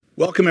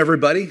Welcome,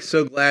 everybody.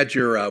 So glad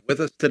you're with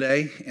us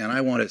today. And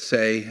I want to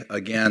say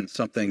again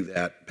something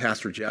that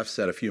Pastor Jeff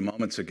said a few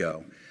moments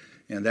ago,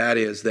 and that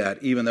is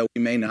that even though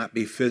we may not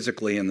be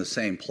physically in the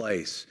same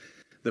place,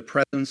 the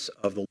presence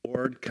of the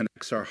Lord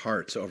connects our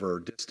hearts over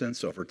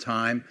distance, over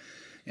time.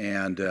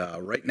 And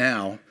right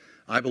now,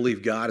 I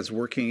believe God is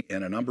working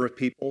in a number of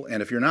people.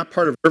 And if you're not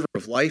part of River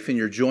of Life and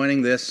you're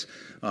joining this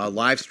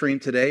live stream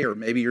today, or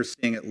maybe you're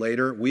seeing it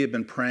later, we have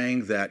been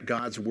praying that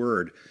God's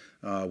Word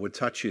would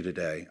touch you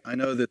today. I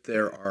know that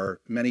there are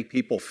many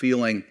people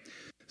feeling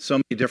so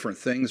many different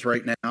things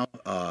right now.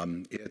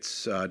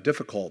 It's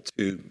difficult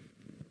to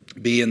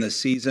be in this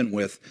season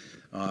with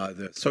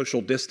the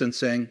social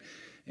distancing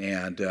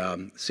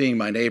and seeing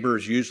my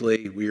neighbors.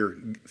 Usually we're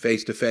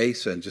face to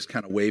face and just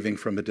kind of waving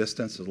from a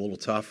distance is a little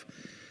tough.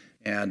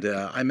 And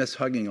I miss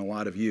hugging a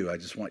lot of you. I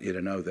just want you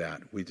to know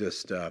that. We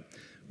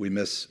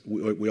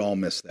all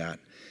miss that.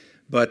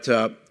 But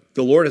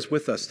the Lord is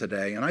with us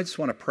today, and I just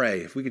want to pray.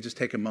 If we could just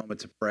take a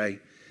moment to pray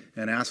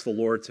and ask the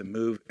Lord to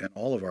move in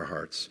all of our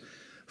hearts.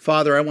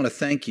 Father, I want to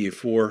thank you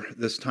for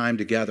this time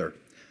together.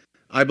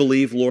 I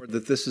believe, Lord,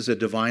 that this is a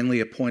divinely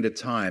appointed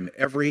time.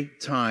 Every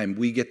time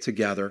we get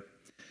together,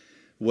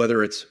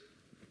 whether it's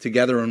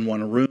together in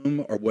one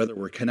room or whether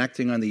we're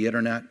connecting on the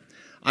internet,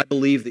 I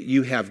believe that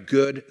you have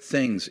good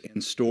things in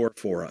store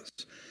for us.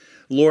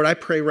 Lord, I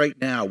pray right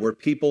now where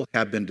people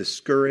have been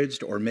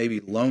discouraged or maybe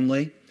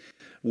lonely,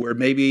 where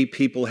maybe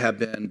people have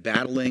been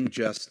battling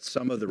just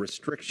some of the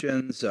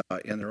restrictions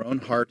in their own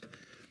heart.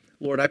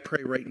 Lord, I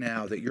pray right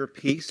now that your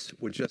peace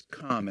would just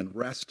come and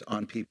rest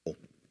on people.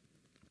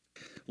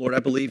 Lord, I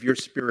believe your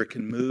Spirit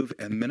can move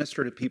and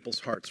minister to people's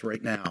hearts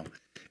right now.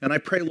 And I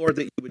pray, Lord,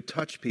 that you would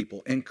touch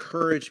people,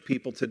 encourage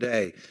people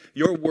today.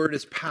 Your word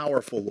is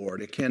powerful,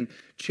 Lord. It can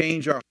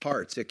change our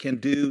hearts. It can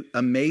do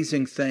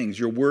amazing things.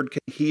 Your word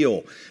can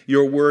heal.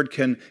 Your word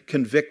can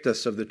convict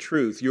us of the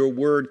truth. Your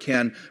word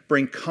can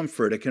bring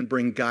comfort. It can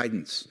bring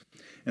guidance.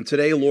 And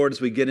today, Lord,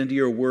 as we get into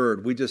your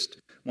word, we just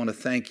want to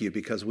thank you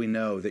because we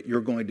know that you're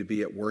going to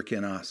be at work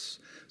in us.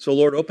 So,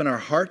 Lord, open our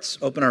hearts,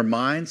 open our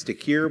minds to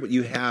hear what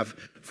you have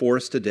for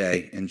us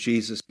today. In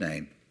Jesus'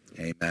 name,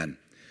 amen.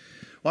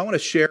 Well, I want to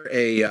share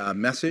a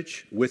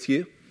message with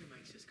you.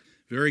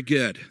 Very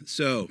good.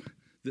 So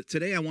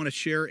today I want to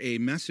share a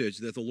message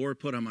that the Lord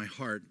put on my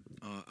heart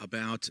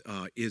about,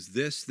 is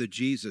this the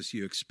Jesus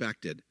you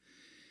expected?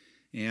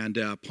 And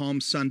Palm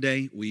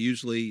Sunday, we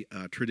usually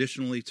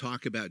traditionally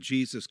talk about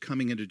Jesus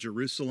coming into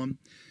Jerusalem.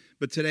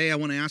 But today I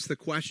want to ask the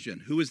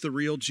question, who is the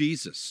real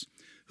Jesus?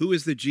 Who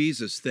is the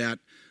Jesus that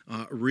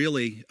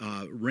really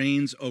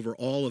reigns over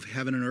all of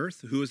heaven and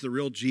earth? Who is the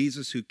real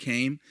Jesus who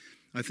came?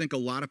 I think a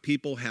lot of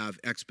people have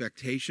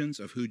expectations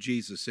of who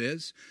Jesus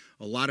is.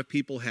 A lot of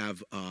people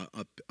have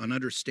an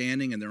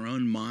understanding in their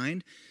own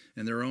mind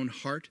and their own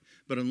heart.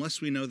 But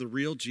unless we know the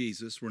real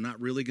Jesus, we're not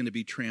really going to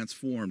be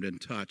transformed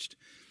and touched.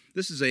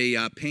 This is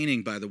a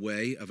painting, by the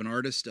way, of an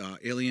artist,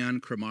 Eliane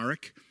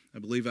Kramarik. I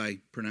believe I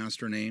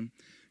pronounced her name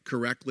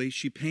correctly.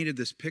 She painted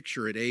this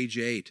picture at age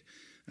 8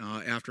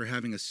 after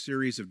having a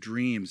series of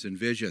dreams and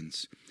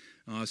visions.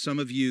 Some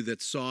of you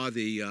that saw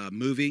the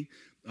movie,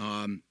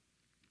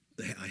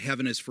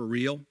 Heaven is for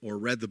Real, or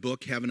read the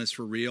book Heaven is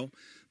for Real,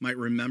 might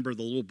remember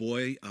the little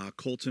boy,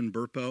 Colton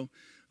Burpo.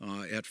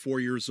 At 4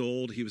 years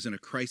old, he was in a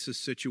crisis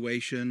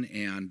situation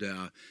and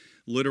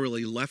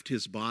literally left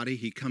his body.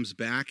 He comes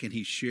back and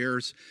he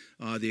shares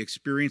the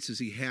experiences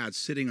he had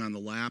sitting on the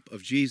lap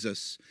of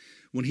Jesus.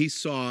 When he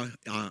saw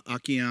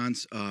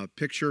Akian's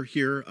picture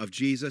here of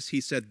Jesus,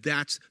 he said,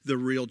 that's the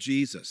real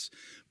Jesus.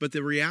 But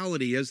the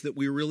reality is that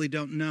we really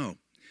don't know.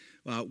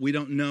 We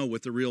don't know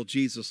what the real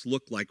Jesus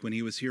looked like when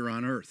he was here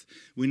on earth.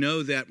 We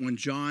know that when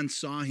John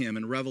saw him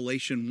in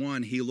Revelation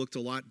 1, he looked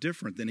a lot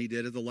different than he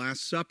did at the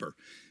Last Supper.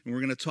 And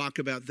we're going to talk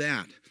about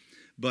that.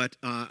 But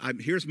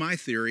here's my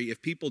theory.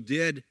 If people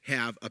did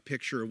have a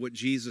picture of what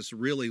Jesus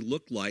really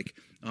looked like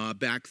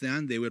back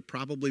then, they would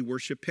probably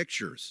worship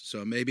pictures.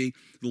 So maybe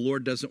the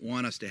Lord doesn't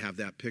want us to have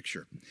that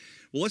picture.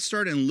 Well, let's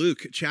start in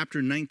Luke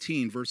chapter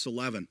 19, verse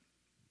 11.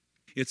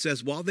 It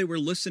says, while they were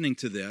listening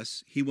to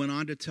this, he went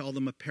on to tell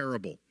them a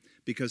parable,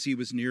 because he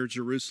was near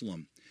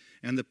Jerusalem.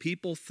 And the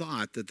people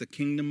thought that the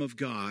kingdom of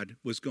God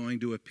was going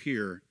to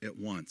appear at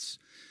once.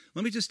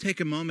 Let me just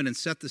take a moment and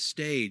set the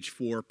stage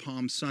for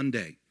Palm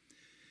Sunday.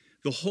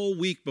 The whole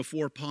week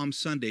before Palm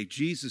Sunday,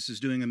 Jesus is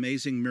doing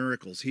amazing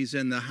miracles. He's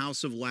in the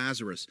house of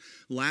Lazarus.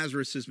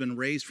 Lazarus has been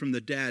raised from the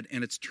dead,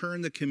 and it's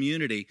turned the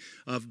community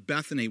of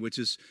Bethany, which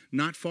is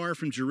not far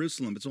from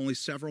Jerusalem. It's only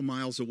several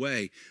miles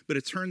away, but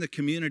it turned the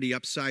community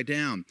upside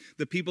down.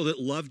 The people that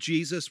loved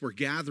Jesus were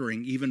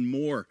gathering even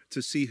more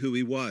to see who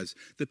he was.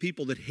 The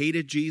people that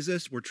hated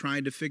Jesus were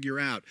trying to figure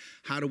out,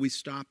 how do we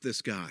stop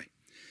this guy?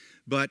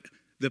 But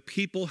the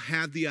people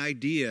had the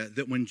idea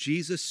that when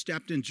Jesus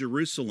stepped in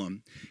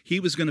Jerusalem,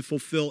 he was going to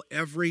fulfill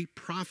every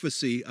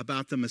prophecy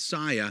about the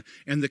Messiah,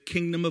 and the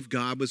kingdom of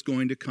God was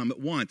going to come at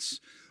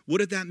once. What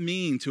did that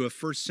mean to a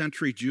first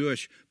century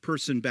Jewish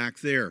person back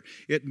there?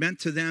 It meant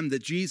to them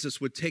that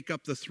Jesus would take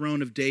up the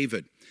throne of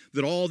David,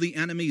 that all the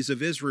enemies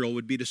of Israel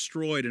would be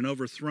destroyed and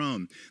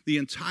overthrown. The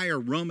entire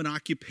Roman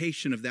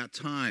occupation of that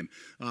time,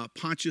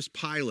 Pontius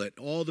Pilate,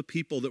 all the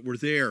people that were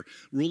there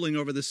ruling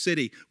over the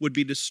city would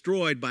be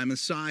destroyed by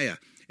Messiah.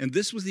 And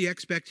this was the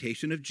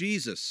expectation of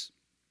Jesus.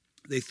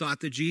 They thought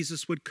that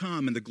Jesus would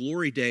come and the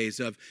glory days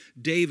of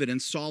David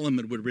and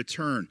Solomon would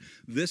return.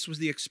 This was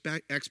the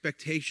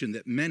expectation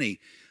that many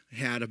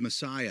had of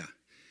Messiah.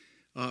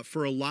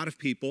 For a lot of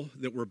people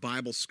that were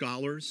Bible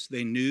scholars,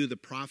 they knew the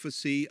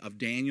prophecy of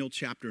Daniel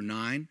chapter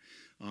 9.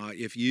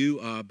 If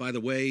you, by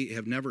the way,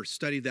 have never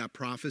studied that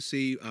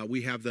prophecy,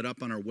 we have that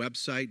up on our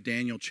website,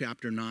 Daniel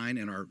chapter 9,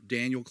 in our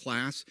Daniel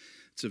class.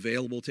 It's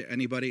available to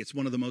anybody. It's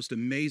one of the most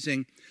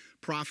amazing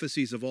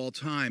prophecies of all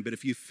time. But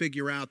if you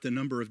figure out the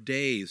number of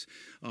days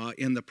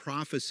in the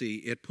prophecy,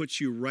 it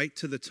puts you right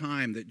to the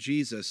time that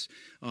Jesus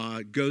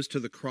goes to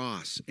the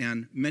cross.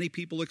 And many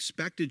people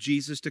expected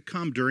Jesus to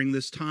come during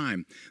this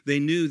time. They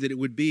knew that it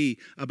would be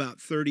about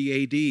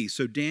 30 AD.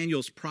 So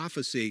Daniel's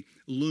prophecy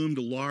loomed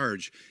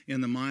large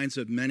in the minds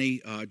of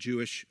many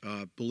Jewish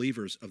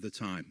believers of the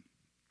time.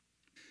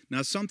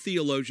 Now, some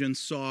theologians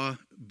saw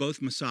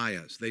both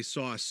Messiahs. They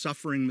saw a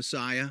suffering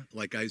Messiah,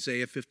 like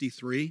Isaiah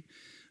 53,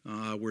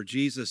 where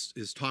Jesus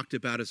is talked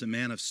about as a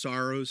man of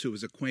sorrows who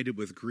was acquainted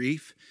with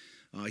grief.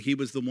 He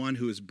was the one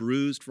who was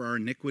bruised for our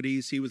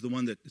iniquities. He was the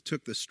one that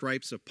took the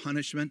stripes of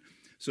punishment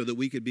so that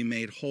we could be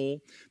made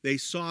whole. They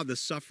saw the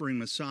suffering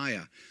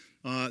Messiah.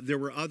 There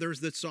were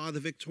others that saw the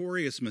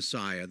victorious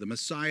Messiah, the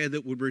Messiah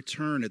that would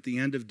return at the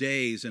end of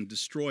days and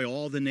destroy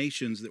all the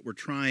nations that were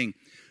trying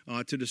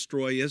to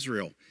destroy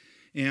Israel.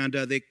 And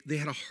they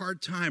had a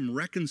hard time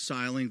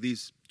reconciling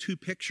these two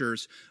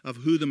pictures of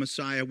who the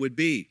Messiah would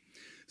be.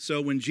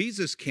 So when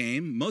Jesus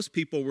came, most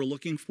people were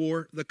looking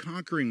for the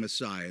conquering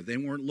Messiah. They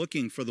weren't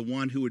looking for the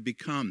one who would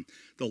become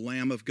the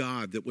Lamb of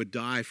God that would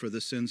die for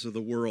the sins of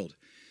the world.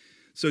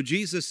 So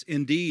Jesus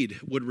indeed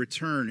would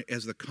return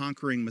as the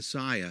conquering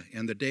Messiah,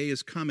 and the day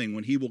is coming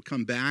when he will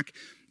come back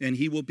and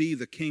he will be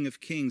the King of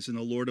Kings and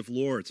the Lord of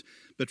Lords.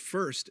 But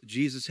first,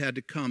 Jesus had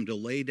to come to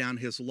lay down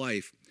his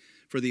life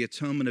for the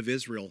atonement of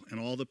Israel and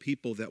all the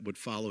people that would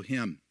follow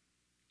him.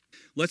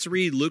 Let's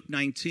read Luke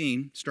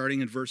 19,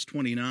 starting in verse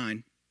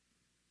 29.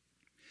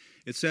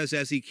 It says,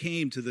 "As he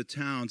came to the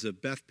towns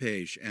of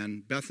Bethphage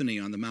and Bethany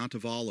on the Mount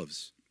of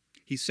Olives,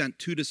 he sent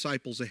 2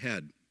 disciples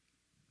ahead.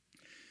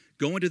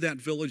 'Go into that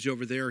village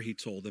over there,' he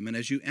told them, 'and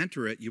as you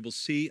enter it, you will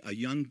see a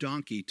young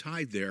donkey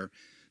tied there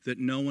that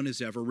no one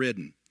has ever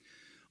ridden.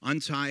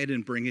 Untie it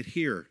and bring it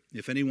here.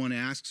 If anyone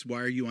asks,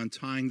 why are you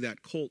untying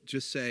that colt,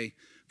 just say,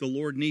 the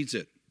Lord needs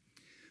it.'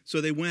 So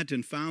they went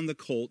and found the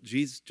colt,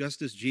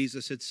 just as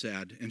Jesus had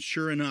said. And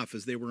sure enough,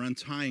 as they were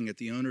untying it,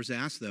 the owners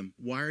asked them,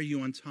 'Why are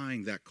you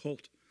untying that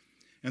colt?'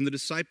 And the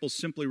disciples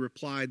simply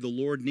replied, 'The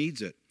Lord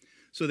needs it.'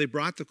 So they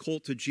brought the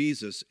colt to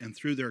Jesus and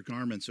threw their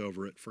garments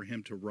over it for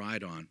him to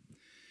ride on.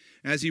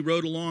 As he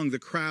rode along, the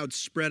crowd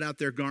spread out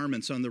their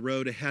garments on the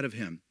road ahead of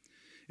him.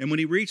 And when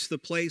he reached the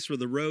place where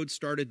the road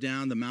started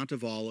down the Mount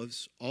of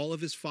Olives, all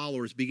of his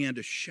followers began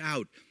to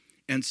shout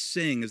and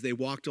sing as they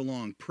walked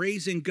along,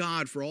 praising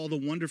God for all the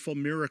wonderful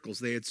miracles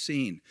they had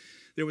seen.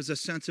 There was a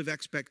sense of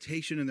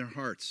expectation in their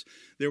hearts.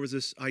 There was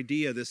this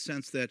idea, this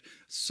sense that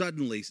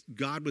suddenly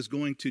God was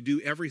going to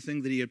do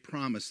everything that he had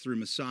promised through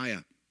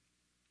Messiah.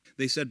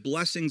 They said,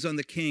 'Blessings on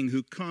the King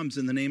who comes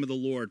in the name of the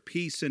Lord,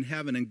 peace in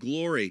heaven and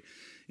glory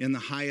in the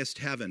highest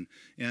heaven.'"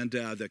 And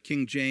the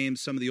King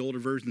James, some of the older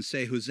versions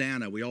say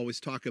Hosanna. We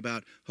always talk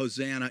about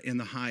Hosanna in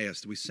the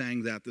highest. We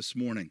sang that this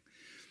morning.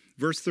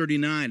 Verse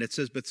 39, it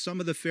says, "But some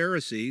of the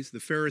Pharisees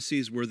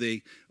were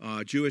the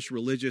Jewish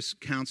religious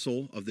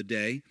council of the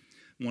day,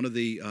 one of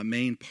the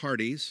main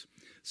parties.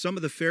 Some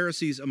of the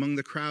Pharisees among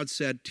the crowd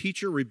said,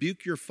 'Teacher,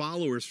 rebuke your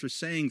followers for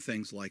saying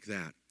things like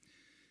that.'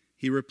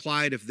 He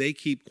replied, 'If they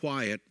keep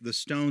quiet, the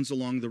stones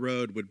along the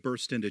road would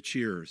burst into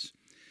cheers.'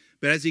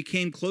 But as he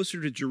came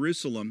closer to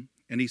Jerusalem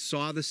and he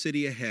saw the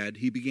city ahead,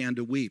 he began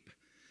to weep.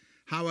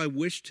 'How I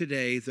wish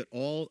today that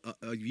all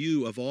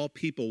you of all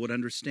people would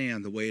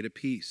understand the way to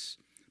peace.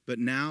 But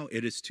now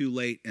it is too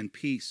late, and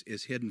peace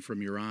is hidden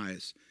from your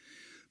eyes.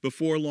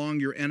 Before long,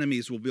 your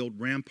enemies will build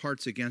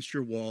ramparts against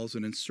your walls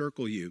and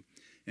encircle you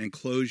and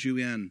close you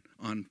in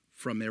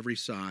from every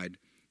side.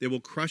 They will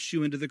crush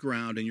you into the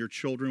ground and your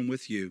children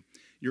with you.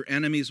 Your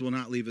enemies will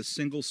not leave a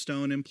single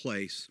stone in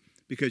place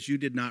because you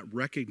did not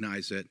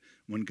recognize it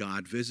when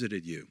God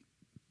visited you."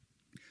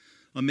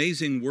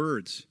 Amazing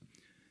words.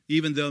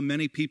 Even though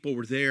many people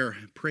were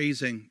there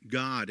praising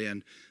God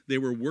and they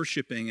were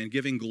worshiping and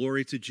giving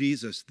glory to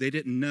Jesus, they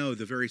didn't know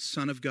the very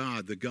Son of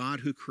God, the God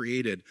who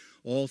created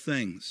all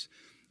things,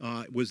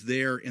 was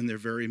there in their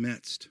very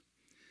midst.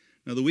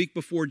 Now, the week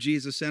before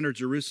Jesus entered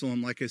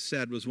Jerusalem, like I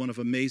said, was one of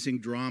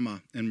amazing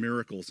drama and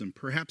miracles. And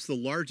perhaps the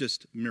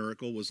largest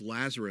miracle was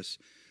Lazarus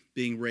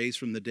being raised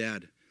from the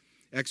dead.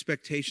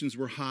 Expectations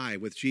were high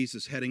with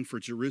Jesus heading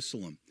for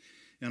Jerusalem.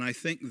 And I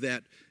think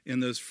that in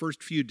those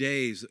first few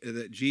days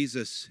that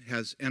Jesus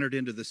has entered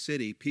into the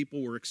city,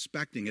 people were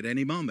expecting at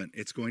any moment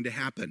it's going to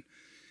happen.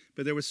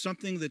 But there was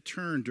something that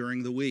turned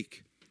during the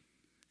week.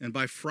 And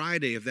by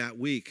Friday of that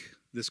week,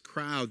 this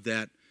crowd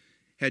that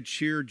had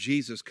cheered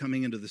Jesus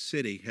coming into the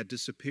city had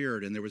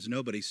disappeared, and there was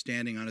nobody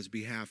standing on his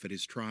behalf at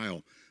his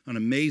trial. An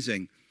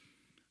amazing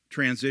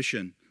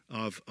transition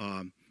of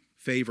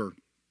favor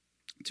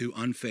to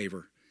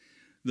unfavor.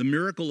 The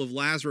miracle of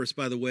Lazarus,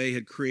 by the way,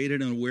 had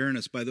created an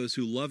awareness by those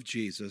who loved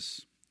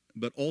Jesus,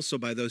 but also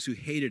by those who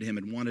hated him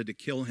and wanted to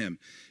kill him.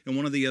 In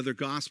one of the other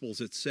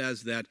Gospels, it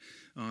says that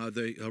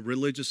the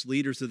religious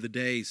leaders of the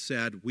day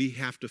said, we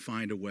have to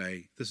find a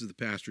way. This is the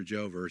Pastor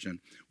Joe version.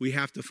 We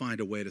have to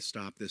find a way to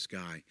stop this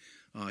guy.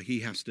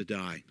 He has to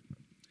die.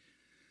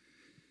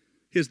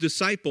 His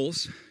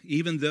disciples,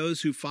 even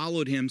those who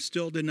followed him,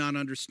 still did not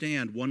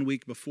understand 1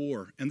 week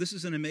before. And this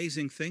is an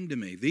amazing thing to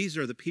me. These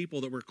are the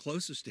people that were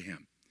closest to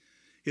him.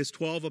 His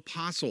 12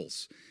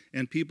 apostles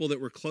and people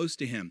that were close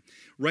to him.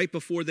 Right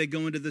before they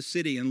go into the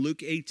city, in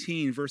Luke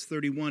 18, verse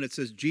 31, it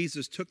says,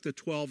 Jesus took the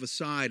 12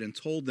 aside and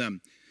told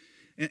them,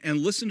 and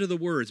listen to the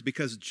words,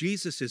 because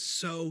Jesus is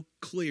so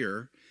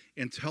clear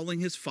in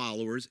telling his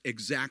followers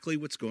exactly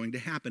what's going to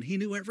happen. He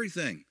knew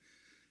everything.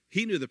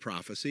 He knew the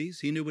prophecies.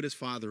 He knew what his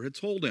Father had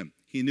told him.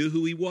 He knew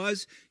who he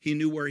was. He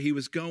knew where he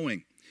was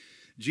going.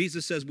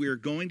 Jesus says, we are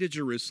going to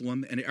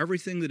Jerusalem, and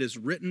everything that is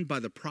written by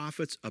the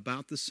prophets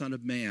about the Son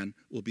of Man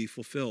will be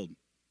fulfilled.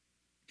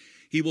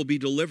 He will be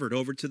delivered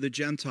over to the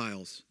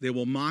Gentiles. They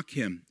will mock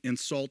him,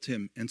 insult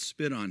him, and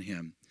spit on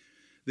him.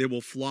 They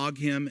will flog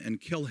him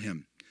and kill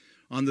him.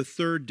 On the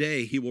third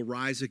day, he will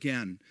rise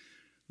again.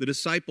 The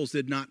disciples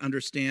did not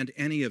understand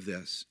any of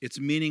this. Its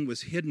meaning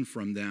was hidden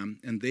from them,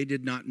 and they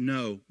did not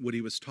know what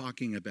he was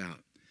talking about.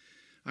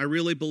 I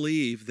really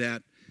believe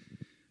that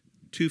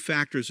two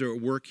factors are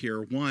at work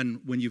here.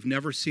 One, when you've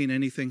never seen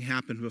anything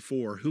happen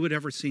before, who had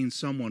ever seen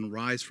someone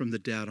rise from the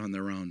dead on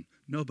their own?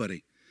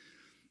 Nobody.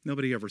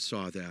 Nobody ever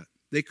saw that.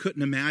 They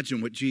couldn't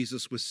imagine what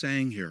Jesus was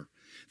saying here.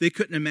 They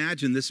couldn't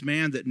imagine this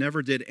man that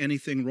never did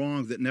anything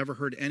wrong, that never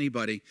hurt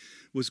anybody,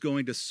 was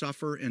going to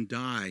suffer and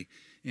die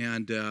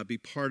and be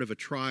part of a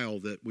trial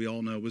that we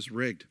all know was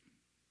rigged.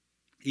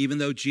 Even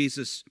though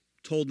Jesus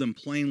told them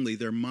plainly,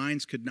 their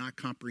minds could not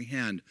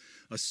comprehend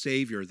a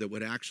Savior that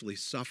would actually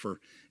suffer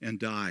and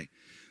die.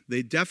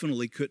 They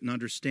definitely couldn't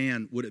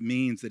understand what it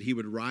means that he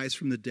would rise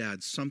from the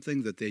dead,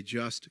 something that they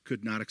just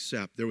could not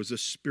accept. There was a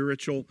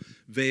spiritual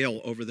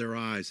veil over their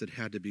eyes that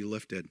had to be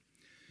lifted.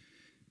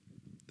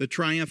 The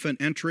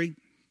triumphant entry,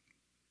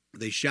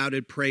 they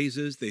shouted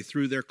praises, they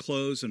threw their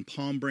clothes and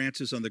palm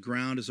branches on the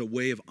ground as a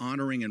way of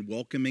honoring and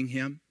welcoming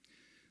him.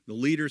 The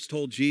leaders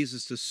told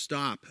Jesus to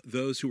stop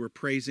those who were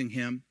praising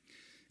him.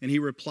 And he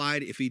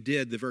replied, if he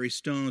did, the very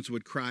stones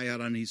would cry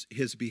out on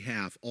his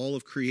behalf. All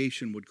of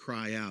creation would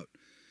cry out.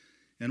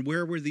 And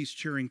where were these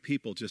cheering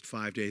people just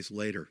 5 days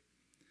later?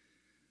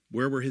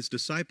 Where were his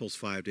disciples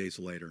 5 days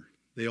later?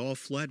 They all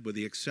fled with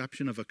the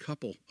exception of a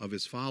couple of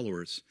his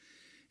followers.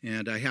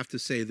 And I have to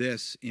say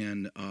this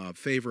in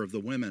favor of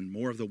the women.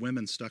 More of the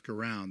women stuck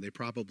around. They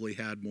probably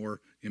had more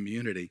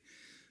immunity.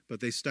 But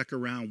they stuck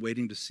around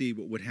waiting to see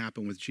what would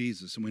happen with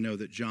Jesus. And we know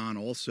that John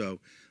also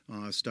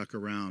stuck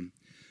around.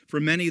 For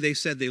many, they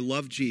said they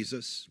loved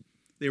Jesus.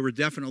 They were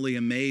definitely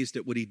amazed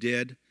at what he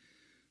did.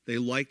 They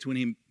liked when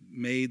he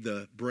made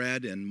the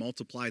bread and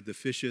multiplied the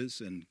fishes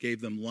and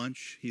gave them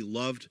lunch. They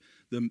loved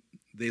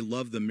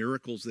the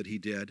miracles that he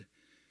did.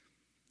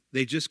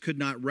 They just could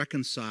not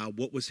reconcile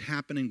what was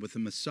happening with the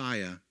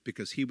Messiah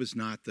because he was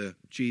not the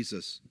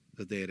Jesus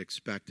that they had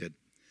expected.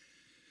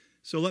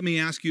 So let me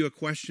ask you a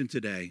question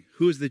today.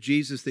 Who is the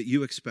Jesus that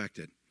you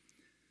expected?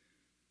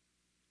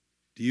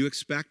 Do you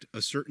expect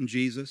a certain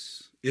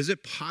Jesus? Is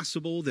it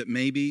possible that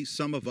maybe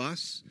some of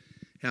us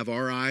have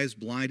our eyes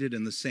blinded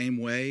in the same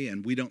way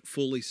and we don't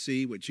fully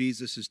see what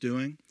Jesus is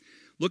doing?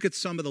 Look at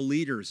some of the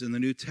leaders in the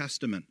New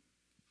Testament.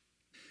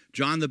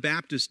 John the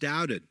Baptist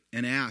doubted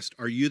and asked,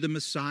 are you the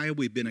Messiah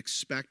we've been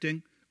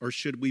expecting, or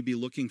should we be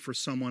looking for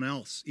someone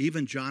else?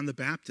 Even John the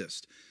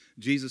Baptist.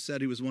 Jesus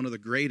said he was one of the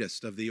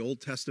greatest of the Old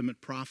Testament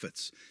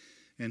prophets.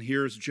 And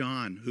here's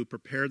John, who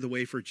prepared the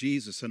way for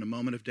Jesus in a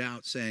moment of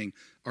doubt, saying,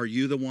 are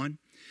you the one?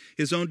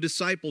 His own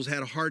disciples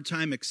had a hard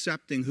time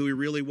accepting who he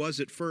really was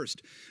at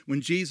first.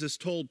 When Jesus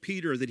told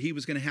Peter that he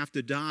was going to have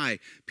to die,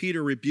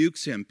 Peter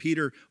rebukes him.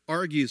 Peter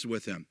argues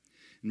with him.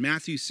 In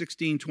Matthew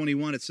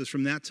 16:21, it says,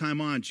 from that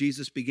time on,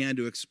 Jesus began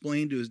to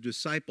explain to his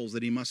disciples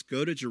that he must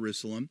go to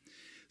Jerusalem,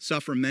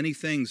 suffer many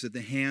things at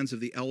the hands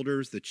of the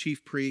elders, the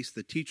chief priests,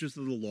 the teachers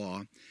of the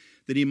law,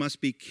 that he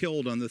must be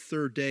killed on the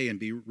third day and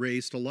be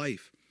raised to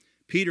life.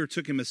 Peter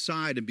took him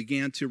aside and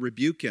began to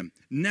rebuke him.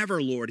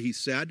 Never, Lord, he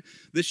said,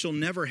 this shall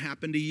never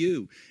happen to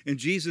you. And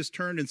Jesus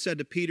turned and said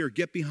to Peter,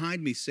 get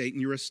behind me,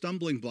 Satan, you're a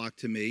stumbling block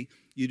to me.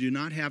 You do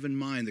not have in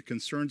mind the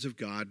concerns of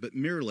God, but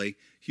merely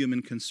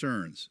human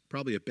concerns.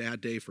 Probably a bad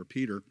day for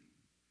Peter.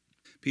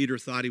 Peter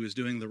thought he was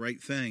doing the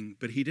right thing,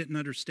 but he didn't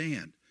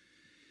understand.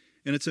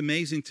 And it's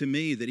amazing to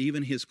me that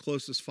even his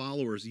closest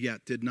followers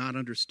yet did not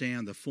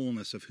understand the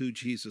fullness of who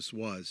Jesus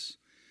was.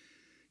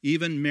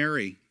 Even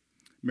Mary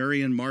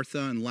and Martha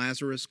and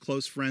Lazarus,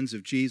 close friends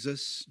of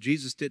Jesus.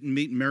 Jesus didn't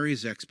meet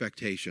Mary's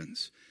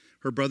expectations.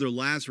 Her brother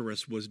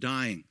Lazarus was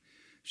dying.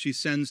 She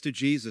sends to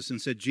Jesus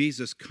and said,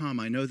 Jesus, come.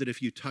 I know that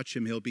if you touch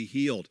him, he'll be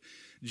healed.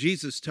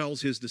 Jesus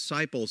tells his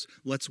disciples,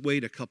 let's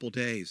wait a couple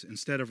days.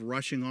 Instead of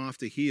rushing off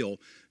to heal,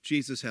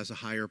 Jesus has a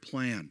higher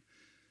plan.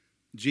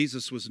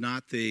 Jesus was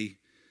not the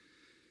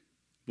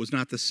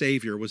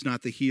Savior, was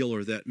not the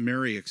healer that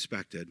Mary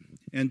expected.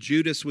 And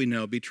Judas, we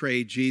know,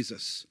 betrayed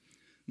Jesus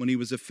when he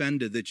was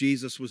offended that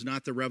Jesus was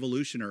not the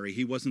revolutionary.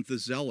 He wasn't the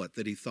zealot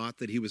that he thought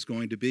that he was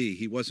going to be.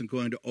 He wasn't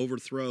going to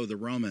overthrow the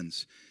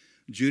Romans.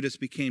 Judas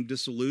became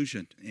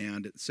disillusioned,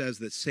 and it says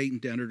that Satan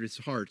entered his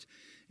heart,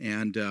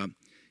 and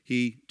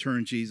he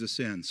turned Jesus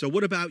in. So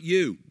what about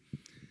you?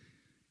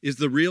 Is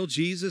the real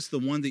Jesus the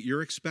one that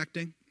you're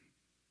expecting?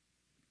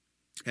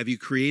 Have you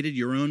created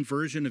your own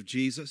version of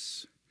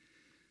Jesus?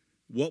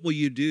 What will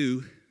you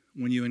do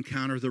when you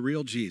encounter the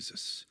real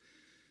Jesus?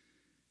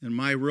 And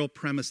my real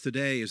premise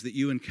today is that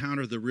you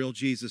encounter the real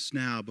Jesus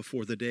now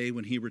before the day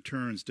when he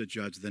returns to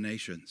judge the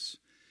nations.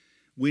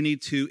 We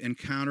need to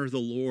encounter the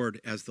Lord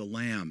as the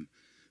Lamb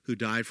who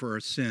died for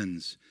our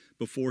sins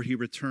before he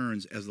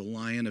returns as the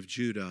Lion of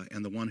Judah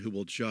and the one who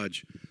will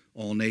judge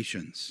all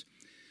nations.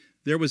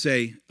 There was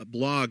a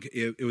blog,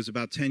 it was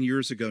about 10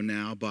 years ago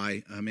now,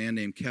 by a man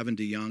named Kevin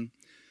DeYoung.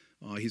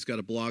 He's got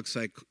a blog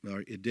site,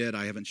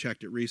 I haven't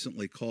checked it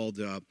recently, called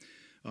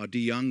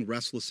DeYoung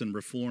Restless and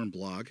Reform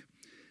blog.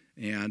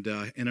 And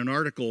in an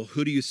article,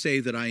 Who Do You Say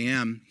That I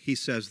Am? He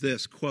says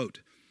this, quote,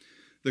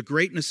 the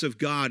greatness of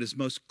God is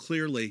most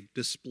clearly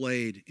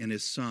displayed in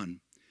his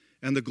Son,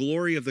 and the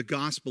glory of the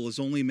gospel is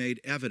only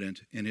made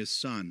evident in his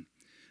Son.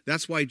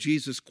 That's why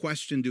Jesus'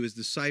 question to his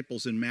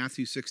disciples in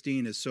Matthew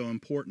 16 is so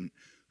important.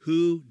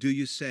 Who do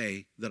you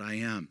say that I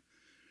am?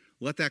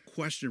 Let that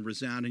question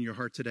resound in your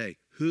heart today.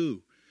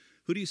 Who?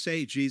 Who do you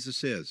say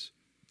Jesus is?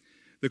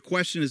 The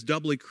question is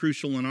doubly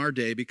crucial in our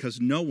day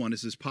because no one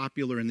is as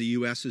popular in the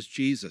U.S. as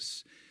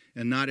Jesus,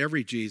 and not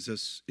every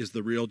Jesus is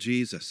the real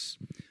Jesus.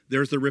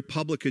 There's the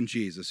Republican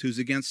Jesus, who's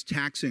against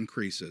tax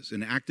increases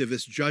and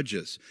activist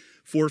judges,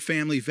 for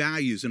family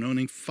values and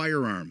owning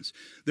firearms.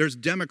 There's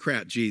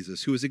Democrat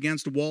Jesus, who is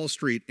against Wall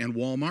Street and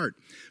Walmart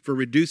for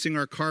reducing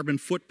our carbon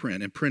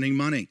footprint and printing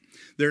money.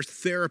 There's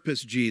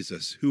therapist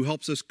Jesus, who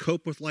helps us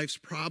cope with life's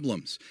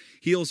problems,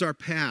 heals our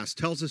past,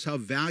 tells us how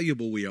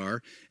valuable we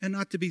are, and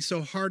not to be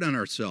so hard on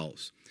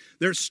ourselves.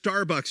 There's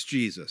Starbucks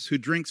Jesus, who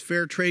drinks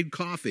fair trade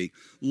coffee,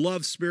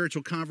 loves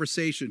spiritual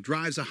conversation,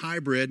 drives a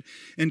hybrid,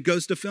 and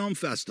goes to film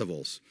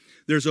festivals.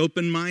 There's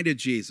open-minded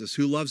Jesus,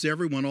 who loves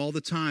everyone all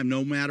the time,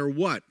 no matter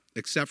what,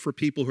 except for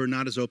people who are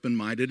not as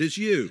open-minded as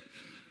you.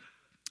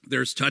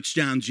 There's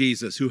touchdown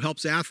Jesus, who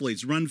helps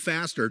athletes run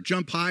faster,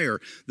 jump higher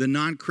than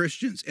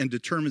non-Christians, and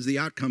determines the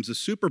outcomes of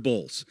Super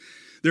Bowls.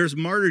 There's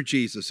martyr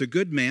Jesus, a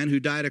good man who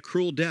died a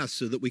cruel death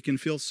so that we can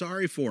feel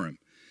sorry for him.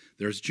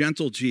 There's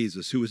gentle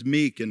Jesus, who is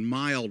meek and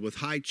mild with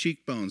high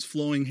cheekbones,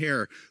 flowing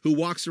hair, who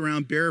walks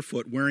around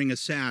barefoot wearing a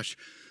sash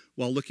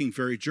while looking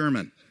very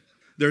German.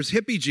 There's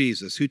hippie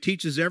Jesus, who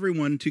teaches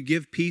everyone to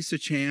give peace a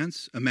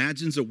chance,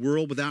 imagines a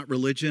world without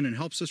religion, and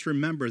helps us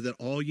remember that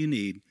all you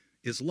need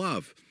is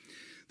love.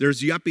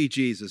 There's yuppie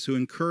Jesus, who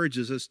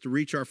encourages us to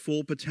reach our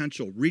full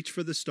potential, reach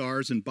for the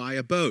stars, and buy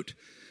a boat.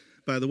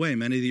 By the way,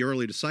 many of the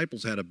early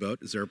disciples had a boat.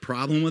 Is there a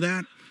problem with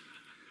that?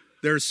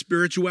 There's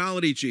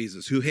spirituality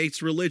Jesus, who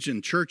hates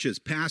religion, churches,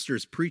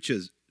 pastors,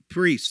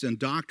 priests, and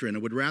doctrine,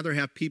 and would rather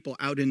have people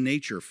out in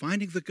nature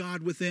finding the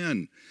God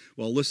within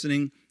while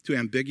listening to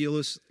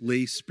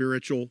ambiguously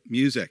spiritual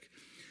music.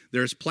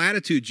 There's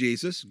platitude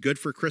Jesus, good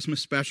for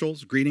Christmas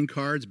specials, greeting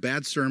cards,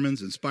 bad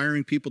sermons,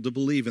 inspiring people to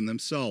believe in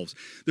themselves.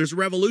 There's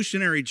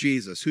revolutionary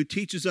Jesus, who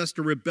teaches us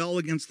to rebel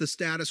against the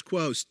status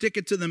quo, stick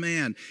it to the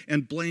man,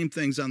 and blame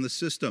things on the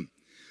system.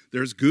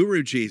 There's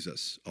Guru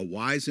Jesus, a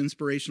wise,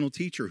 inspirational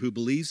teacher who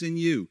believes in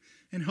you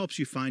and helps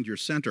you find your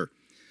center.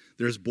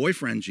 There's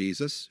boyfriend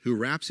Jesus, who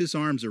wraps his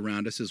arms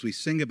around us as we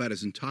sing about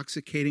his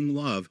intoxicating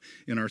love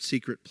in our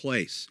secret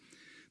place.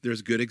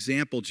 There's good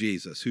example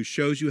Jesus, who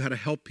shows you how to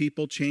help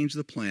people change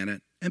the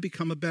planet and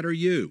become a better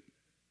you.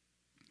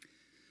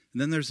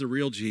 And then there's the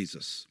real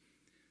Jesus.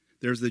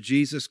 There's the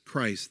Jesus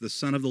Christ, the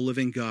Son of the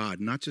living God,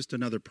 not just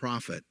another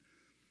prophet,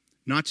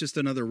 not just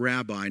another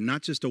rabbi,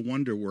 not just a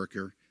wonder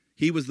worker.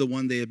 He was the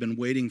one they had been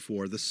waiting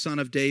for, the Son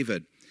of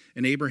David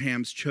and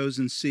Abraham's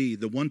chosen seed,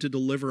 the one to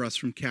deliver us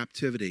from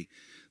captivity,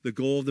 the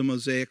goal of the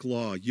Mosaic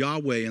law,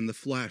 Yahweh in the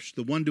flesh,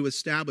 the one to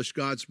establish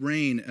God's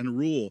reign and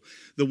rule,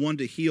 the one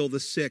to heal the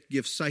sick,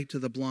 give sight to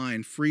the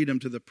blind, freedom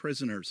to the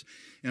prisoners,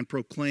 and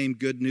proclaim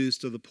good news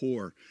to the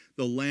poor,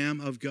 the Lamb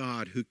of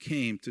God who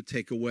came to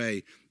take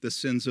away the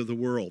sins of the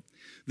world.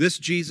 This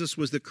Jesus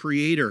was the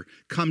Creator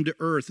come to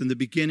earth in the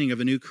beginning of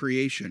a new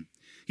creation.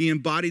 He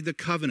embodied the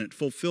covenant,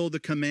 fulfilled the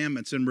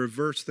commandments, and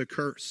reversed the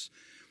curse.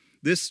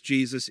 This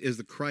Jesus is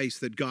the Christ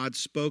that God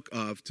spoke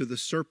of to the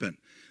serpent,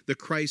 the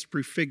Christ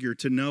prefigured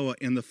to Noah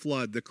in the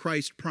flood, the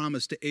Christ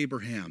promised to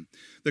Abraham,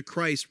 the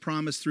Christ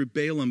promised through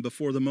Balaam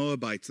before the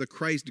Moabites, the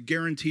Christ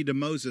guaranteed to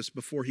Moses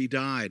before he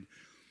died.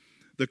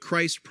 The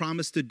Christ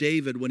promised to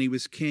David when he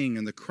was king,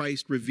 and the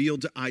Christ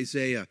revealed to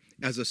Isaiah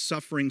as a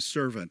suffering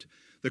servant.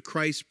 The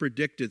Christ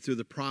predicted through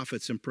the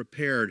prophets and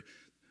prepared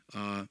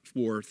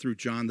through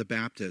John the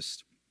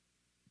Baptist.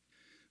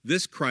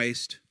 This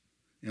Christ,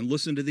 and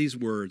listen to these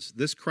words,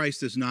 this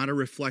Christ is not a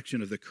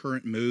reflection of the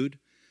current mood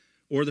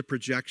or the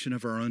projection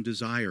of our own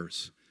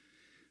desires.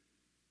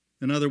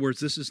 In other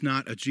words, this is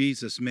not a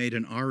Jesus made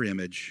in our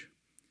image.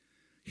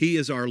 He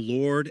is our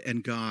Lord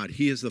and God.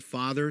 He is the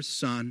Father,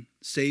 Son,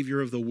 Savior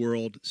of the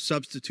world,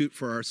 substitute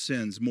for our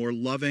sins, more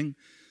loving,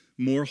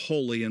 more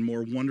holy, and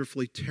more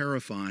wonderfully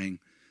terrifying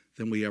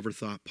than we ever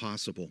thought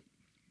possible.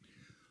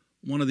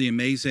 One of the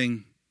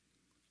amazing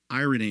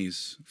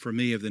ironies for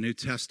me of the New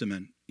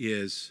Testament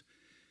is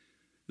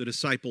the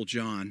disciple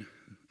John.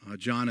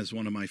 John is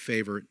one of my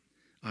favorite.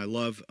 I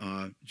love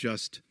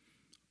just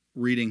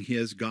reading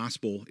his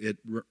gospel. It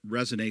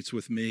resonates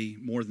with me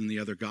more than the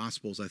other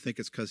gospels. I think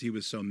it's because he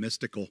was so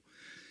mystical.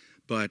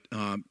 But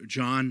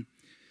John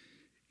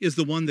is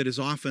the one that is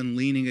often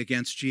leaning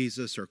against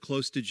Jesus or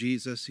close to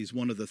Jesus. He's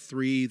one of the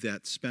three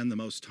that spend the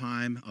most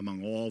time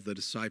among all the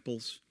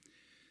disciples.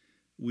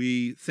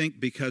 We think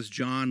because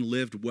John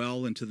lived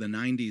well into the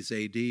 90s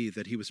AD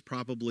that he was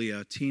probably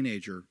a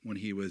teenager when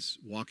he was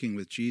walking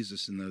with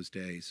Jesus in those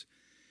days.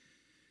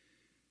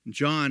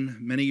 John,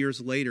 many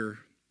years later,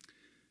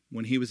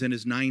 when he was in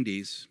his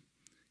 90s,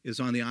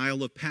 is on the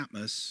Isle of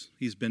Patmos.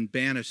 He's been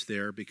banished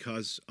there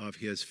because of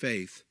his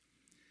faith.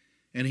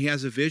 And he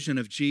has a vision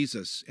of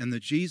Jesus, and the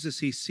Jesus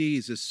he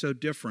sees is so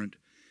different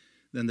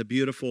than the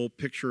beautiful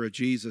picture of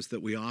Jesus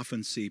that we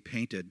often see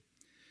painted.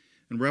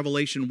 In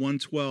Revelation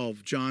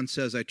 1:12, John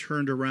says, I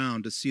turned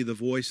around to see the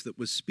voice that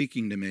was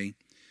speaking to me.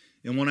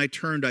 And when I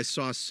turned, I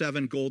saw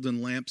 7 golden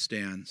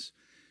lampstands.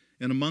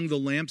 And among the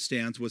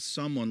lampstands was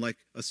someone like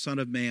a son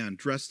of man,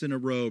 dressed in a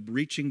robe,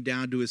 reaching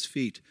down to his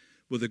feet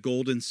with a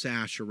golden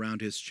sash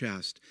around his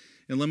chest.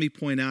 And let me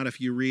point out, if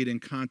you read in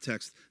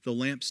context, the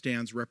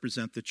lampstands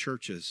represent the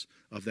churches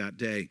of that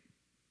day.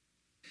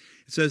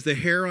 It says, the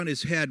hair on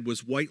his head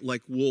was white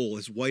like wool,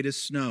 as white as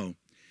snow,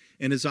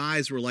 and his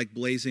eyes were like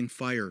blazing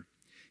fire.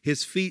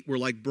 His feet were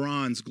like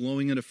bronze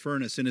glowing in a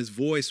furnace, and his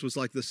voice was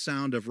like the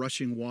sound of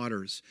rushing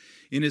waters.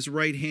 In his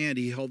right hand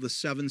he held the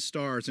 7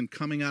 stars, and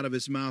coming out of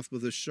his mouth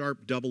was a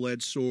sharp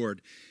double-edged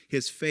sword.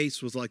 His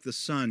face was like the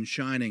sun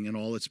shining in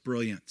all its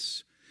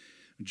brilliance.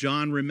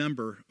 John,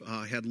 remember,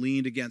 had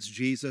leaned against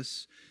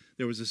Jesus.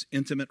 There was this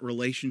intimate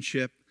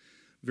relationship,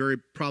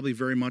 probably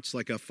very much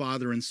like a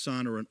father and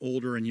son or an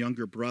older and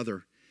younger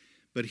brother.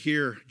 But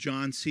here,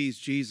 John sees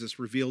Jesus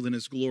revealed in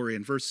his glory.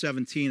 In verse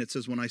 17, it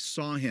says, when I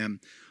saw him,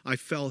 I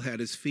fell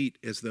at his feet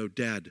as though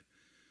dead.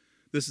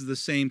 This is the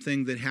same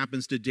thing that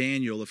happens to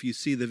Daniel if you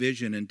see the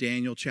vision in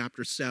Daniel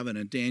chapter 7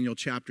 and Daniel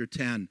chapter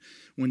 10.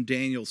 When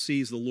Daniel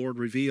sees the Lord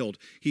revealed,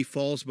 he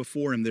falls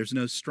before him. There's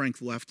no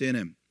strength left in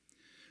him.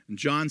 And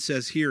John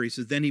says here, he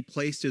says, then he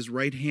placed his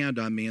right hand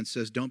on me and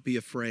says, don't be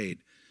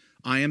afraid.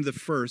 I am the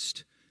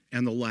first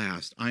and the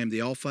last. I am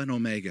the Alpha and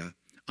Omega.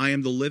 I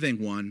am the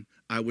living one.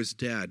 I was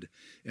dead,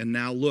 and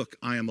now look,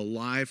 I am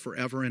alive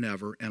forever and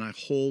ever, and I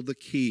hold the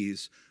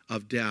keys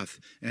of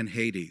death and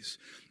Hades.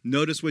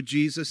 Notice what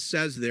Jesus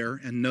says there,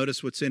 and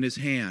notice what's in his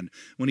hand.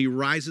 When he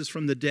rises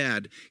from the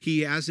dead, he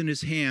has in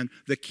his hand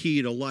the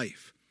key to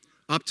life.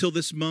 Up till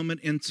this moment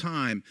in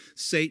time,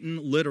 Satan,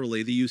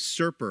 literally, the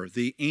usurper,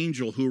 the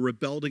angel who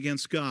rebelled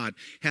against God,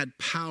 had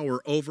power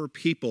over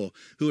people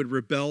who had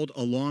rebelled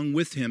along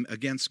with him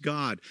against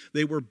God.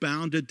 They were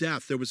bound to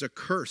death. There was a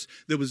curse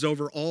that was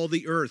over all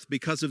the earth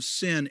because of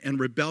sin and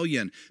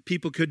rebellion.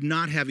 People could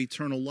not have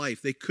eternal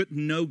life. They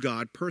couldn't know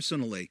God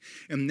personally.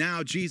 And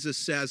now Jesus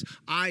says,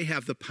 I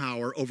have the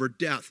power over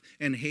death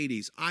and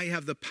Hades. I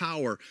have the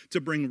power to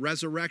bring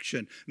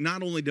resurrection,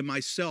 not only to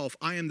myself.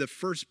 I am the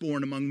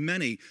firstborn among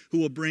many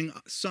who will bring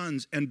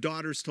sons and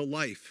daughters to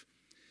life.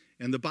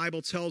 And the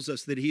Bible tells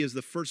us that he is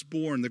the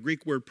firstborn, the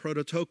Greek word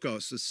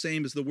prototokos, the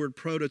same as the word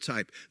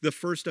prototype, the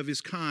first of his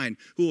kind,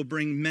 who will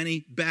bring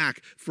many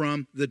back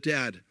from the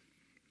dead.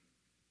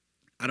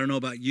 I don't know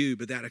about you,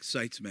 but that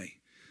excites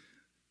me.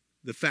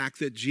 The fact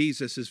that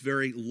Jesus is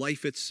very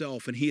life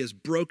itself, and he has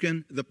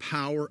broken the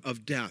power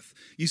of death.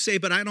 You say,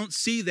 but I don't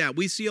see that.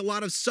 We see a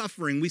lot of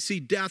suffering. We see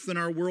death in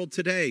our world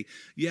today.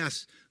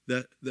 Yes,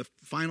 the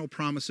final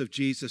promise of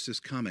Jesus is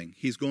coming.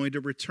 He's going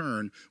to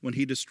return when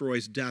he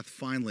destroys death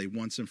finally,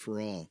 once and for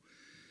all.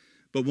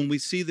 But when we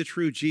see the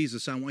true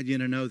Jesus, I want you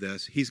to know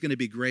this. He's going to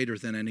be greater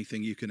than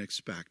anything you can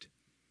expect.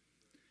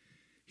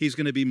 He's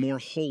going to be more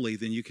holy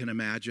than you can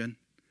imagine.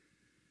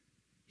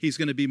 He's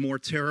going to be more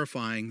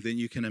terrifying than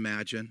you can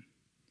imagine.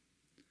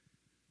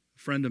 A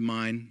friend of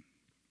mine,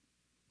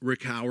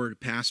 Rick Howard,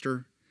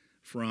 pastor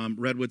from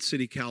Redwood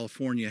City,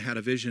 California, had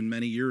a vision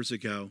many years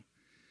ago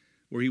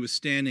where he was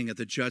standing at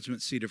the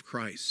judgment seat of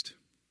Christ.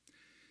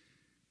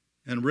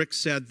 And Rick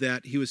said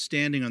that he was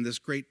standing on this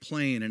great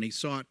plain, and he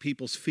saw at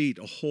people's feet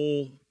a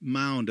whole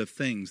mound of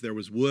things. There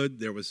was wood,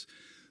 there was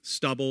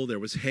stubble, there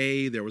was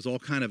hay, there was all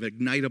kind of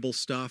ignitable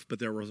stuff, but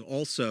there was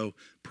also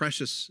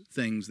precious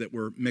things that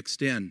were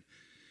mixed in.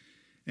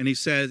 And he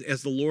said,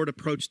 as the Lord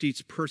approached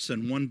each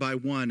person one by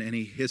one, and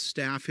his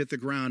staff hit the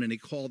ground, and he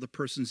called the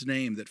person's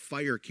name, that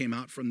fire came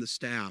out from the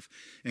staff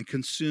and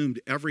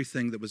consumed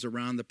everything that was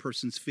around the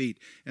person's feet.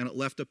 And it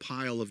left a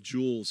pile of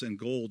jewels and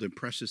gold and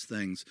precious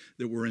things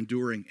that were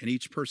enduring. And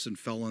each person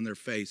fell on their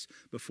face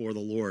before the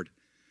Lord.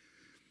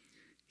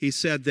 He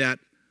said that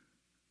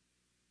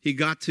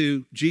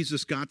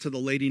Jesus got to the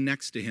lady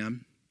next to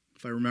him,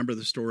 if I remember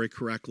the story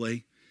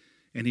correctly.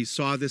 And he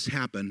saw this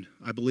happen.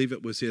 I believe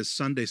it was his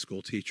Sunday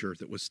school teacher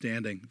that was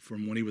standing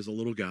from when he was a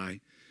little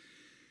guy.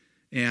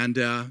 And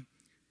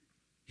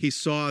he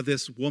saw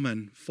this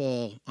woman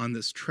fall on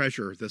this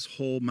treasure, this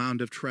whole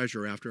mound of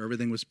treasure after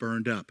everything was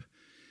burned up.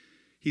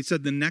 He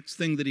said the next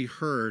thing that he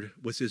heard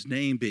was his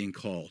name being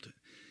called.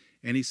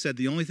 And he said,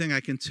 the only thing I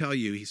can tell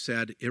you, he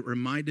said, it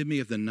reminded me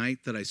of the night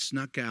that I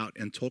snuck out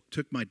and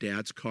took my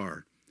dad's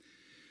car.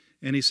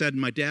 And he said,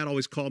 my dad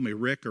always called me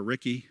Rick or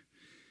Ricky.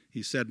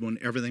 He said when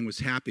everything was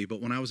happy,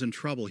 but when I was in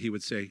trouble, he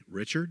would say,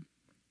 Richard?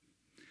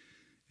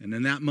 And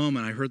in that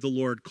moment, I heard the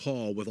Lord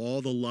call with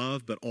all the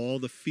love, but all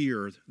the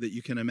fear that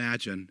you can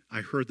imagine. I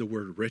heard the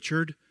word,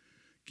 Richard,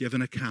 give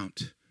an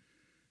account.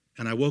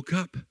 And I woke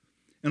up.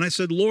 And I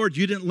said, Lord,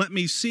 you didn't let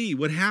me see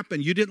what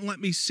happened. You didn't let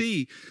me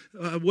see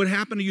what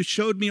happened. You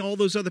showed me all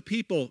those other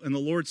people. And the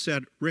Lord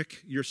said,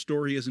 Rick, your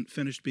story isn't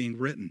finished being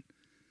written.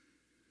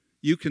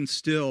 You can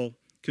still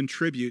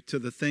contribute to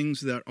the things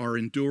that are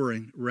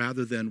enduring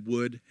rather than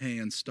wood, hay,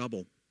 and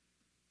stubble.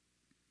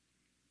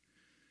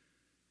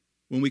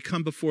 When we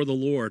come before the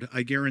Lord,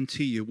 I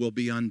guarantee you we'll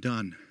be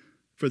undone.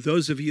 For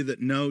those of you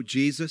that know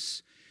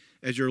Jesus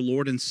as your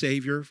Lord and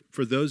Savior,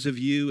 for those of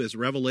you, as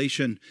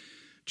Revelation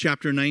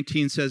chapter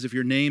 19 says, if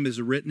your name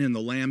is written in the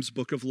Lamb's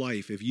book of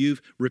life, if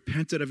you've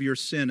repented of your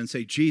sin and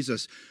say,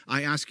 Jesus,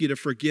 I ask you to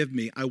forgive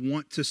me. I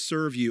want to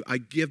serve you. I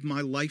give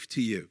my life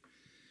to you.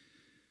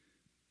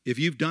 If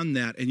you've done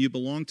that and you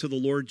belong to the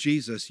Lord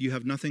Jesus, you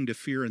have nothing to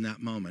fear in that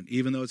moment,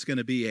 even though it's going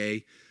to be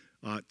a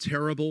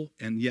terrible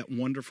and yet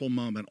wonderful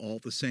moment all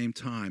at the same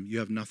time. You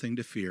have nothing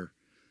to fear.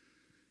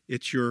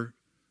 It's your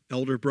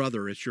elder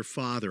brother. It's your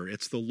father.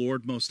 It's the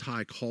Lord Most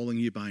High calling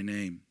you by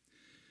name.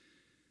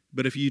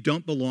 But if you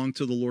don't belong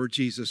to the Lord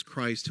Jesus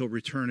Christ, he'll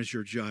return as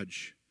your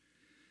judge.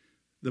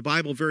 The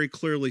Bible very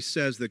clearly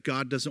says that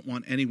God doesn't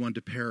want anyone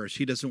to perish.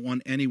 He doesn't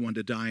want anyone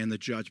to die in the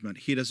judgment.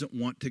 He doesn't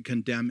want to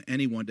condemn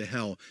anyone to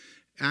hell.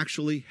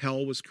 Actually,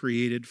 hell was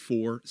created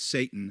for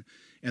Satan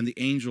and the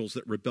angels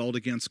that rebelled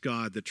against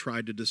God, that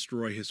tried to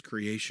destroy his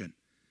creation.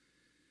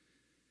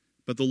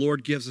 But the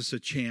Lord gives us a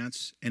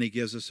chance, and he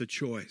gives us a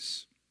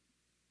choice.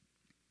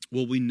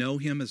 Will we know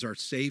him as our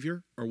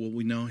Savior, or will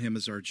we know him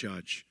as our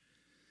judge?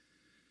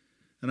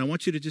 And I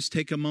want you to just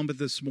take a moment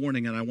this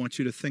morning, and I want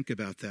you to think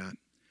about that.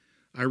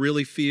 I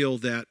really feel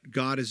that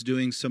God is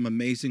doing some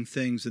amazing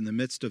things in the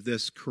midst of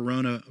this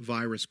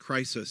coronavirus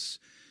crisis.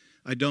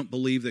 I don't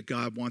believe that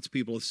God wants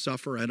people to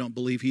suffer. I don't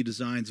believe he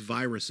designs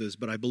viruses,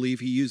 but I believe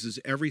he uses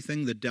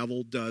everything the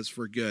devil does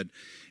for good.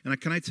 And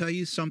can I tell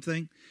you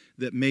something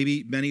that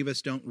maybe many of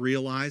us don't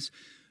realize?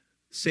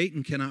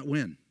 Satan cannot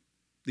win.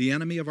 The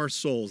enemy of our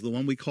souls, the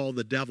one we call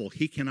the devil,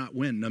 he cannot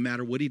win. No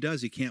matter what he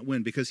does, he can't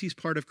win because he's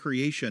part of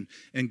creation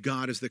and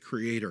God is the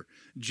creator.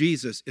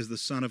 Jesus is the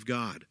Son of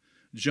God.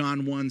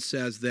 John 1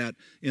 says that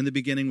in the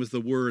beginning was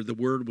the Word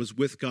was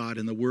with God,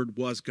 and the Word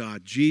was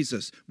God.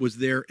 Jesus was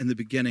there in the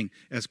beginning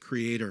as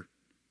creator.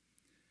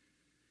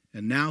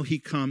 And now he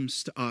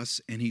comes to us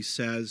and he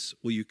says,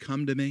 will you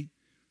come to me?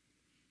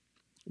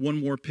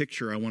 One more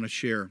picture I want to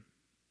share.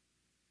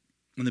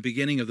 In the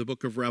beginning of the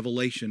book of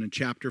Revelation, in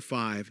chapter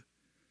 5,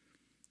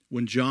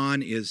 when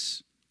John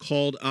is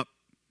called up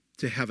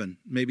to heaven,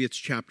 maybe it's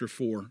chapter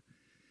 4,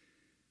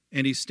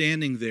 and he's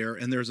standing there,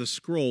 and there's a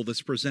scroll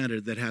that's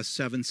presented that has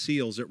 7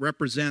 seals. It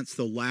represents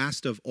the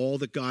last of all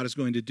that God is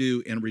going to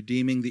do in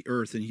redeeming the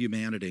earth and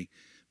humanity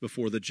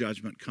before the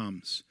judgment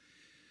comes.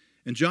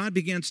 And John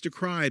begins to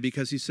cry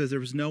because he says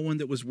there was no one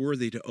that was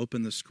worthy to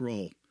open the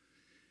scroll.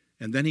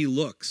 And then he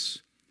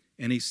looks,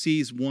 and he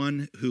sees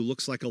one who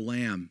looks like a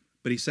lamb.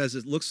 But he says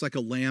it looks like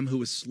a lamb who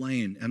was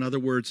slain. In other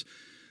words,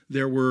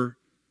 there were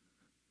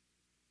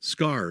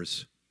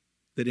scars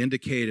that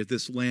indicated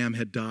this lamb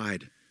had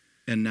died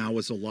and now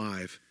is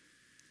alive.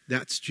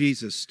 That's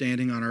Jesus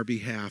standing on our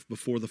behalf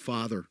before the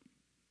Father.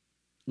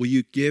 Will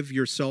you give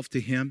yourself to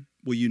him?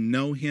 Will you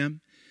know him?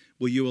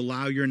 Will you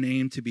allow your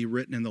name to be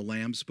written in the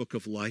Lamb's book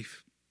of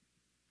life?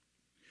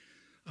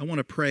 I want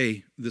to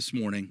pray this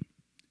morning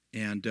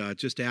and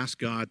just ask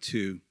God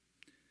to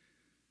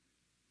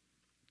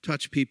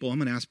touch people. I'm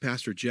going to ask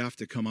Pastor Jeff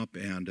to come up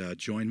and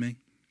join me.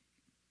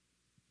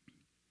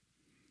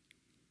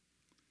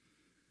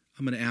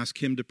 I'm going to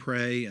ask him to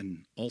pray,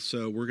 and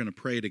also we're going to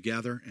pray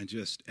together and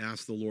just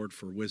ask the Lord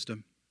for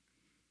wisdom.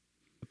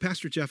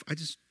 Pastor Jeff, I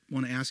just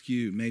want to ask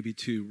you maybe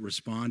to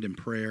respond in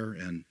prayer.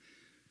 And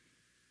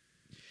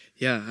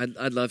yeah,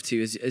 I'd love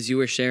to. As you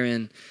were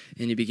sharing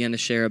and you began to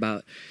share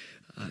about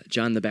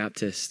John the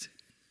Baptist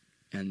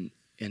and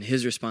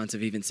his response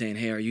of even saying,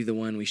 hey, are you the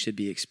one we should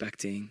be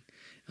expecting?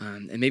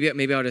 And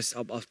maybe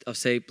I'll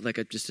say like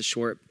just a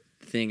short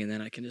thing, and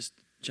then I can just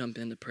jump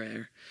into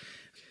prayer.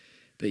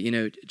 But,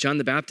 John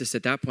the Baptist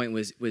at that point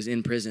was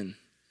in prison,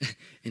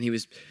 and he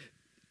was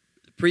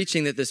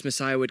preaching that this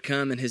Messiah would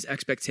come, and his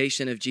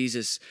expectation of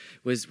Jesus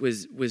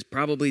was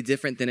probably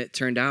different than it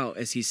turned out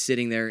as he's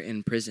sitting there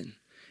in prison.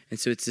 And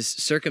so it's this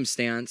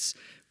circumstance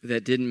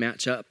that didn't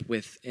match up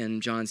with in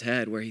John's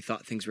head where he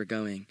thought things were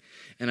going.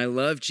 And I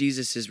love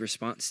Jesus'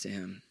 response to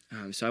him.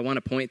 So I want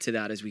to point to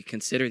that as we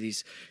consider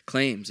these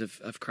claims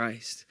of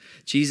Christ.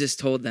 Jesus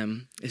told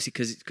them,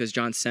 because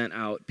John sent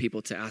out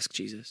people to ask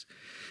Jesus.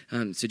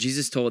 So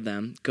Jesus told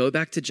them, "Go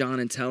back to John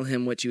and tell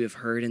him what you have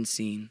heard and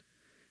seen.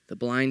 The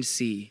blind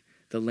see,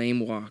 the lame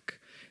walk,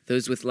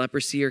 those with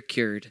leprosy are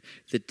cured,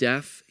 the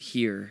deaf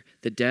hear,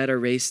 the dead are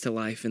raised to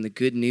life, and the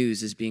good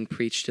news is being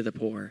preached to the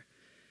poor."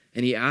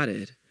 And he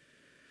added,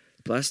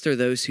 "Blessed are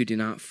those who do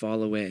not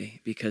fall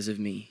away because of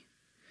me."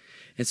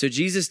 And so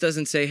Jesus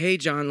doesn't say, "Hey,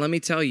 John, let me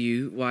tell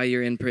you why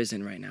you're in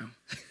prison right now.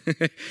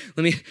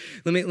 let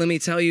me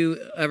tell you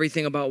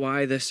everything about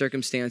why the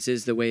circumstance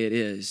is the way it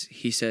is."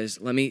 He says,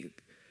 "Let me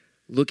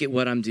look at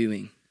what I'm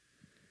doing."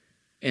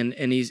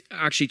 And he's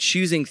actually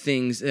choosing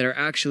things that are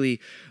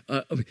actually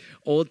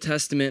Old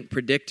Testament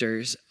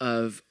predictors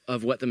of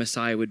what the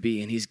Messiah would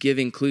be. And he's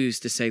giving clues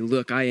to say,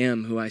 look, I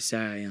am who I say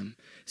I am.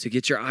 So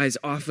get your eyes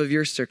off of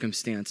your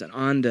circumstance and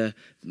onto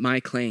my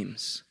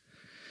claims.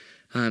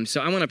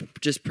 So I want to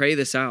just pray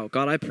this out.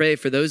 God, I pray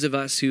for those of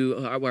us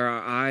where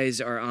our eyes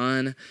are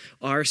on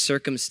our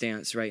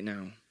circumstance right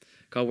now.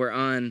 God,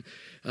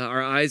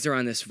 our eyes are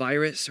on this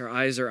virus. Our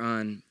eyes are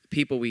on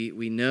people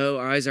we know.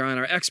 Our eyes are on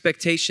our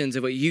expectations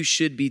of what you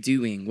should be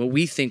doing, what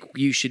we think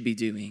you should be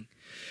doing.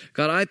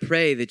 God, I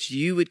pray that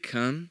you would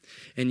come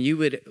and you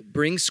would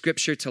bring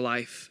Scripture to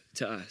life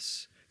to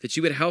us, that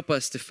you would help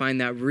us to find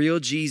that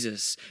real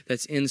Jesus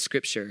that's in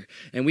Scripture,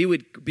 and we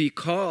would be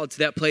called to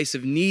that place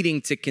of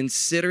needing to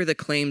consider the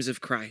claims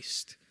of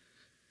Christ.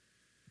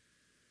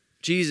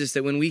 Jesus,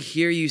 that when we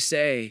hear you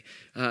say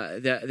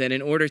that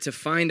in order to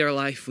find our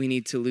life, we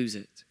need to lose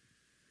it.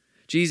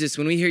 Jesus,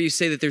 when we hear you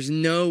say that there's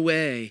no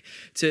way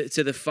to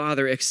the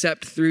Father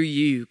except through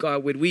you,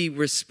 God, would we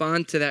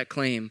respond to that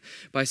claim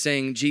by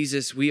saying,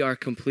 Jesus, we are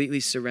completely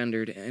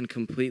surrendered and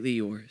completely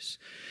yours.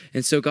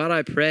 And so, God,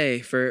 I pray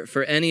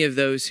for any of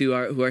those who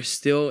are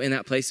still in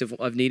that place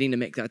of needing to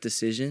make that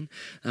decision.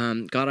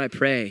 God, I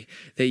pray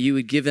that you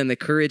would give them the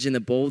courage and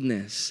the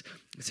boldness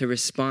to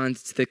respond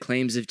to the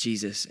claims of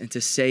Jesus and to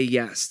say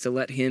yes, to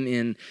let him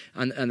in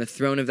on the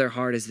throne of their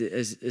heart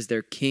as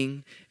their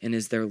King and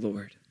as their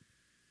Lord.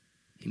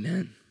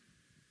 Amen.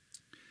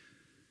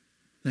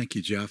 Thank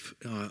you, Jeff.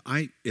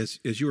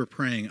 As you were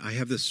praying, I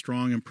have this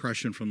strong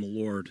impression from the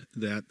Lord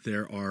that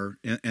there are,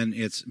 and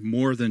it's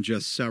more than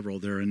just several,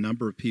 there are a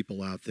number of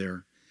people out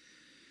there.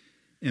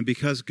 And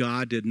because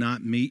God did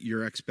not meet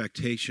your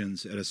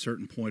expectations at a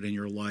certain point in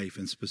your life,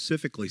 and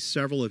specifically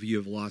several of you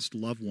have lost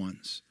loved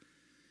ones,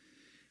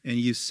 and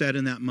you said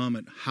in that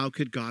moment, how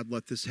could God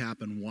let this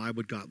happen? Why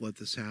would God let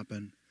this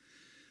happen?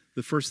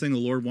 The first thing the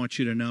Lord wants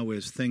you to know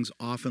is things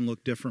often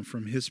look different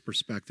from his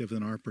perspective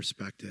than our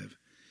perspective.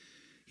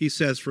 He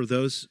says for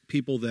those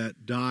people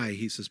that die,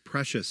 he says,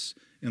 precious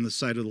in the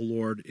sight of the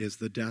Lord is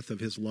the death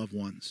of his loved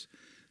ones.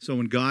 So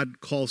when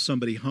God calls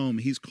somebody home,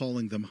 he's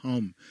calling them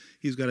home.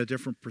 He's got a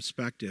different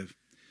perspective.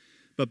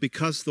 But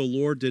because the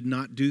Lord did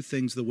not do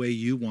things the way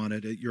you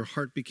wanted it, your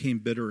heart became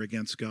bitter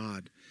against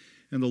God.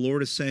 And the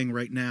Lord is saying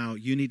right now,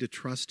 you need to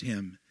trust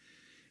him.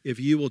 If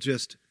you will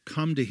just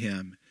come to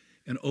him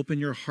and open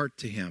your heart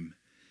to him.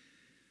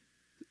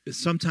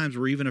 Sometimes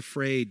we're even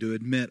afraid to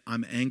admit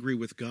I'm angry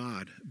with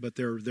God, but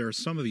there are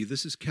some of you,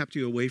 this has kept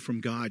you away from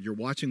God. You're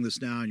watching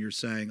this now and you're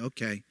saying,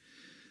 okay,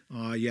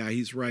 yeah,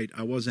 he's right.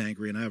 I was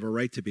angry and I have a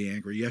right to be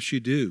angry. Yes, you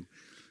do.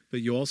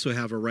 But you also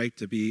have a right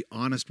to be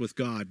honest with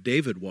God.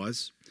 David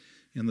was.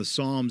 In the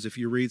Psalms, if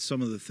you read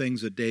some of the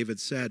things that David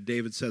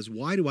says,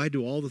 why do I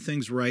do all the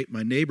things right?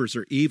 My neighbors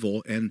are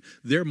evil and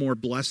they're more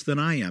blessed than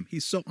I am.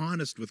 He's so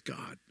honest with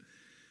God.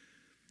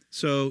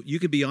 So you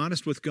can be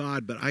honest with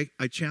God, but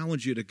I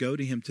challenge you to go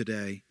to him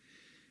today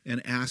and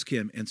ask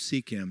him and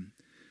seek him.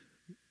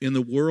 In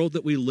the world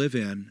that we live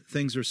in,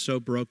 things are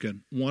so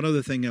broken. One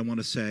other thing I want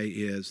to say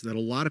is that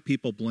a lot of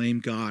people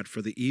blame God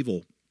for the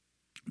evil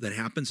that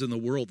happens in the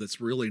world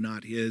that's really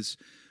not his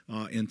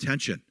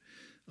intention.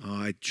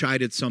 I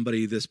chided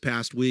somebody this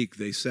past week.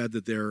 They said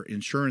that their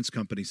insurance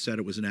company said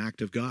it was an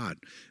act of God.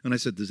 And I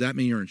said, does that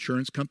mean your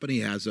insurance company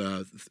has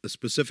a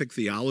specific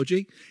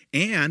theology?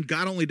 And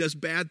God only does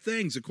bad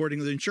things according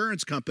to the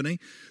insurance company.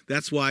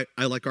 That's why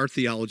I like our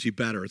theology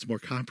better. It's more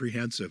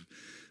comprehensive.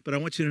 But I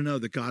want you to know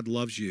that God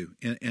loves you.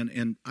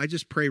 And I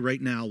just pray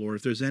right now, Lord,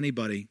 if there's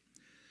anybody,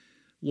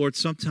 Lord,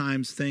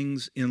 sometimes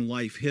things in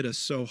life hit us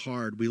so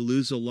hard. We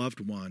lose a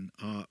loved one.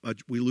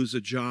 We lose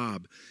a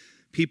job.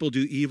 People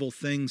do evil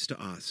things to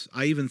us.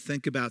 I even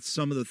think about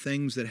some of the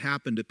things that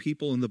happen to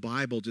people in the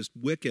Bible, just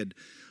wicked,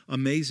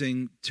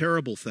 amazing,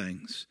 terrible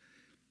things.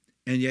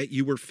 And yet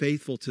you were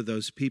faithful to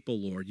those people,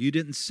 Lord. You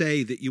didn't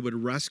say that you would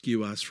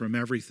rescue us from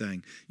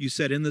everything. You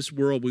said in this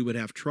world we would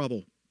have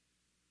trouble.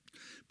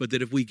 but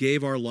that if we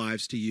gave our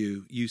lives to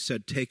you, you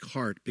said, take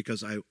heart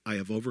because I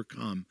have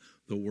overcome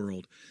the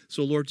world.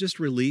 So Lord, just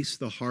release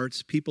the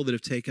hearts, people that have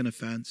taken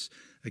offense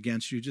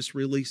against you, just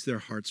release their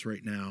hearts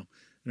right now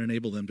and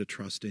enable them to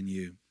trust in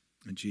you.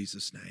 In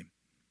Jesus' name.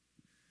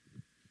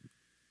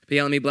 But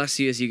yeah, let me bless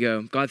you as you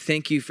go. God,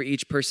 thank you for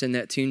each person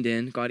that tuned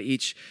in. God,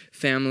 each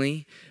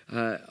family,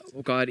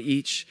 God,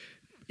 each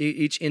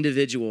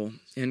individual.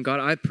 And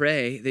God, I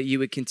pray that you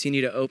would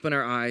continue to open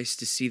our eyes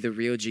to see the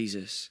real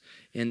Jesus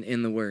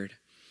in the Word.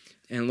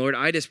 And Lord,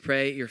 I just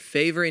pray your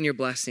favor and your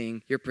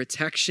blessing, your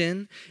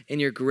protection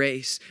and your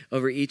grace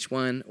over each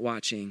one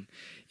watching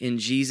in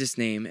Jesus'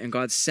 name. And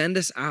God, send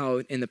us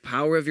out in the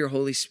power of your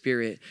Holy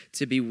Spirit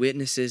to be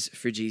witnesses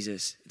for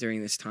Jesus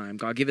during this time.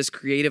 God, give us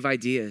creative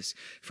ideas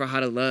for how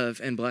to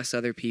love and bless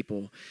other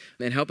people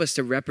and help us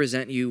to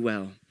represent you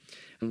well.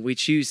 And we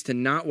choose to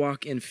not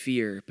walk in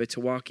fear, but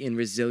to walk in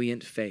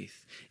resilient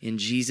faith. In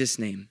Jesus'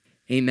 name,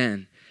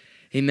 amen.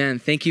 Amen.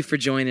 Thank you for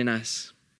joining us.